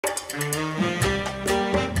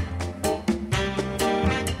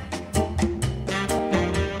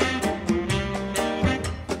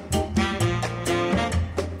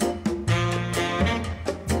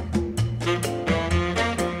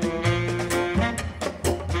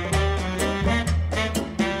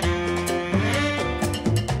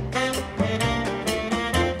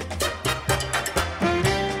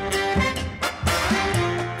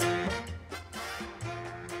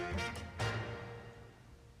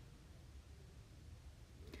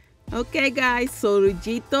Okay guys,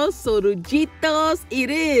 sorullitos it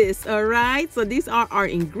is. All right, so these are our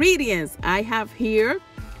ingredients. I have here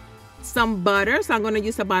some butter, so I'm going to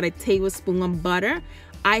use about a tablespoon of butter.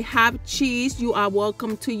 I have cheese. You are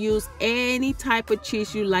welcome to use any type of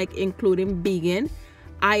cheese you like, including vegan.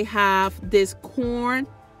 I have this corn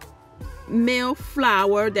meal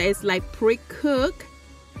flour that is like pre-cooked,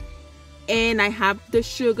 and I have the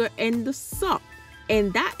sugar and the salt.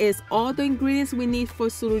 And that is all the ingredients we need for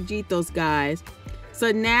sorullitos, guys.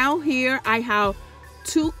 So now here I have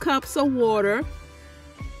 2 cups of water.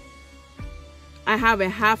 I have a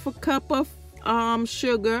half a cup of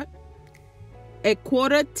sugar, a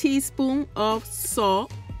 1/4 teaspoon of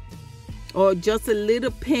salt, or just a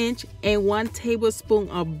little pinch, and 1 tablespoon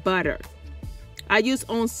of butter. I use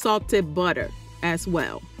unsalted butter as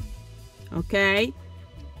well. Okay.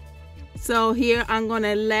 So here I'm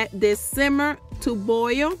gonna let this simmer to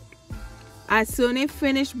boil. As soon as it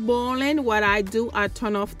finishes boiling, what I do, I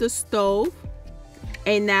turn off the stove.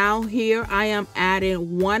 And now here I am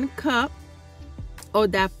adding 1 cup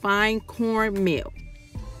of that fine cornmeal.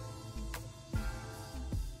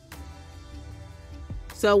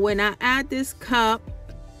 So when I add this cup,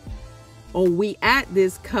 or we add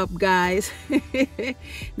this cup, guys,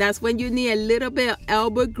 that's when you need a little bit of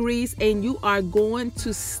elbow grease, and you are going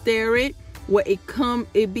to stir it where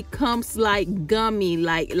it becomes like gummy,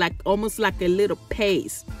 like almost like a little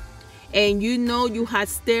paste. And you know you have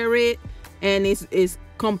stirred it, and it's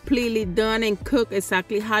completely done and cooked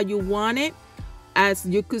exactly how you want it. As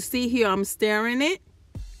you could see here, I'm stirring it,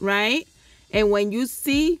 right? And when you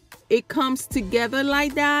see it comes together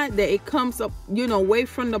like that it comes up, you know, away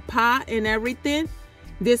from the pot and everything,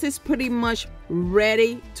 this is pretty much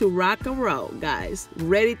ready to rock and roll, guys.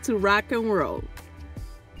 Ready to rock and roll.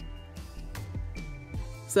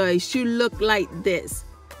 So it should look like this.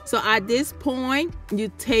 So at this point, you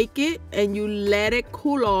take it and you let it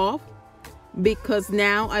cool off, because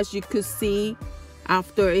now, as you could see,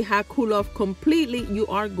 after it had cooled off completely, you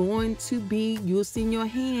are going to be using your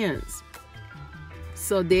hands.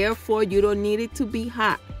 So therefore, you don't need it to be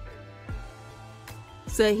hot.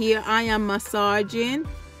 So here I am massaging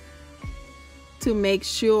to make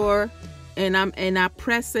sure, and I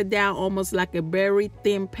press it down almost like a very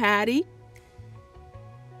thin patty.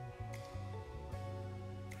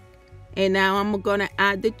 And now I'm gonna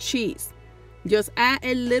add the cheese. Just add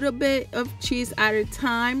a little bit of cheese at a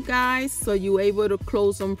time, guys, so you're able to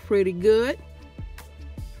close them pretty good,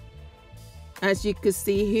 as you can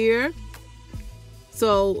see here.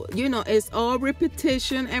 So, you know, it's all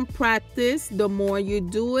repetition and practice. The more you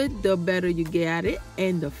do it, the better you get at it,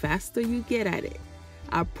 and the faster you get at it.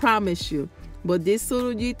 I promise you. But these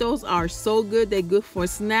sorullitos are so good. They're good for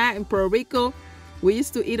snack. In Puerto Rico, we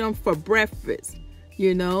used to eat them for breakfast.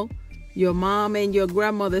 You know, your mom and your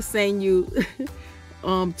grandmother send you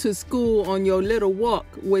to school on your little walk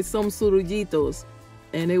with some sorullitos,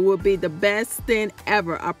 and it will be the best thing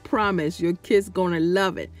ever. I promise. Your kids gonna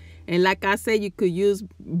love it. And like I said, you could use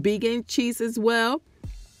vegan cheese as well,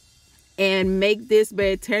 and make this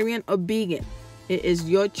vegetarian or vegan. It is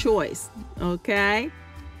your choice. Okay.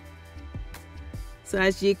 So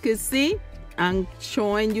as you can see, I'm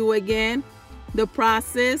showing you again the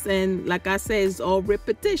process, and like I said, it's all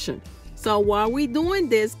repetition. So while we're doing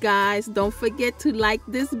this, guys, don't forget to like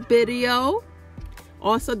this video.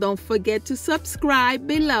 Also, don't forget to subscribe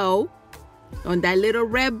below on that little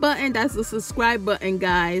red button. That's the subscribe button,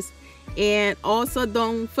 guys. And also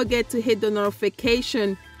don't forget to hit the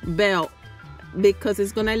notification bell, because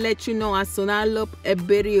it's gonna let you know as soon as I upload a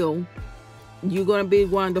video, you're gonna be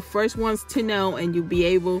one of the first ones to know, and you'll be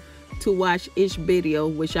able to watch each video,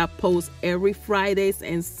 which I post every Fridays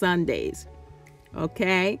and Sundays.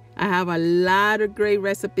 Okay, I have a lot of great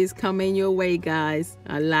recipes coming your way, guys.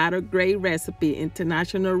 A lot of great recipe,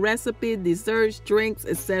 international recipe, desserts, drinks,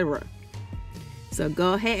 etc. So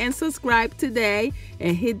go ahead and subscribe today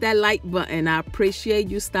and hit that like button. I appreciate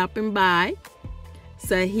you stopping by.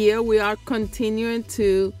 So here we are continuing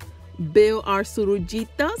to build our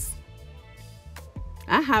sorullitos.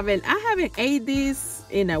 I haven't ate these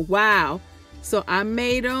in a while. So I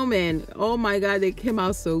made them, and oh my God, they came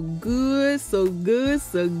out so good, so good,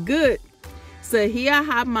 so good. So here I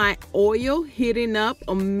have my oil heating up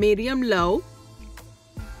on medium low.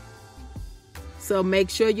 So make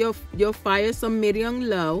sure your fire's on medium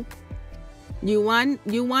low. You want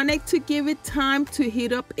it to give it time to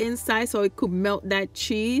heat up inside so it could melt that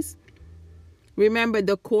cheese. Remember,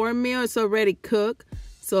 the cornmeal is already cooked,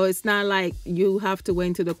 so it's not like you have to wait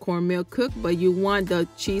until the cornmeal cook, but you want the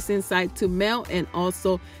cheese inside to melt and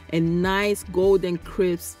also a nice golden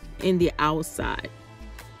crisp in the outside.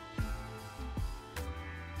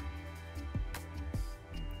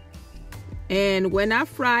 And when I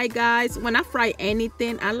fry, guys, when I fry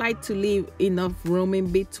anything, I like to leave enough room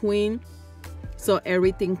in between so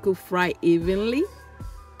everything could fry evenly.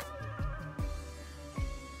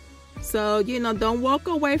 So, you know, don't walk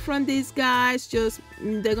away from these guys. Just,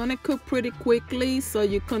 they're gonna cook pretty quickly, so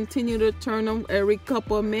you continue to turn them every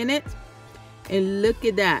couple of minutes. And look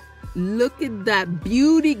at that. Look at that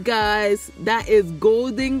beauty, guys. That is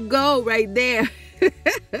golden gold right there.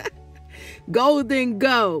 Golden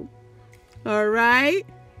gold. All right,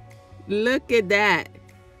 look at that.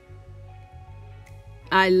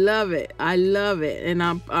 I love it. I love it. And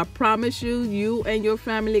I promise you, you and your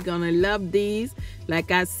family gonna love these. Like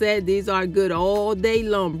I said, these are good all day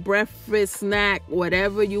long. Breakfast, snack,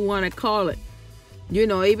 whatever you want to call it. You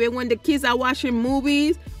know, even when the kids are watching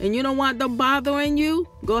movies and you don't want them bothering you,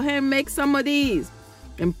 go ahead and make some of these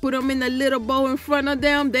and put them in a little bowl in front of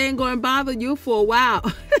them. They ain't gonna bother you for a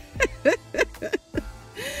while.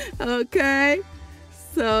 Okay,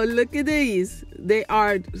 so look at these. They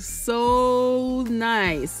are so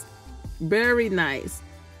nice, very nice,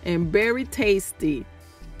 and very tasty.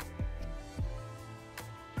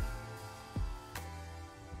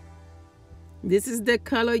 This is the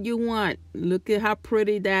color you want. Look at how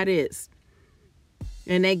pretty that is.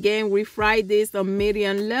 And again, we fry this on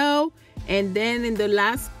medium low, and then in the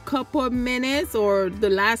last couple of minutes or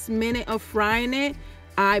the last minute of frying it,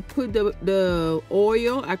 I put the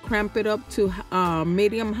oil, I cramp it up to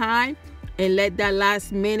medium high and let that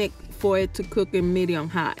last minute for it to cook in medium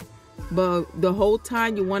high. But the whole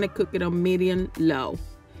time you want to cook it on medium low.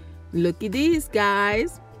 Look at these,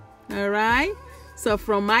 guys. All right. So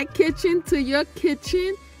from my kitchen to your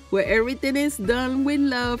kitchen, where everything is done with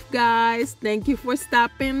love, guys. Thank you for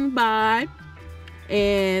stopping by.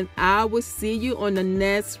 And I will see you on the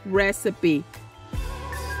next recipe.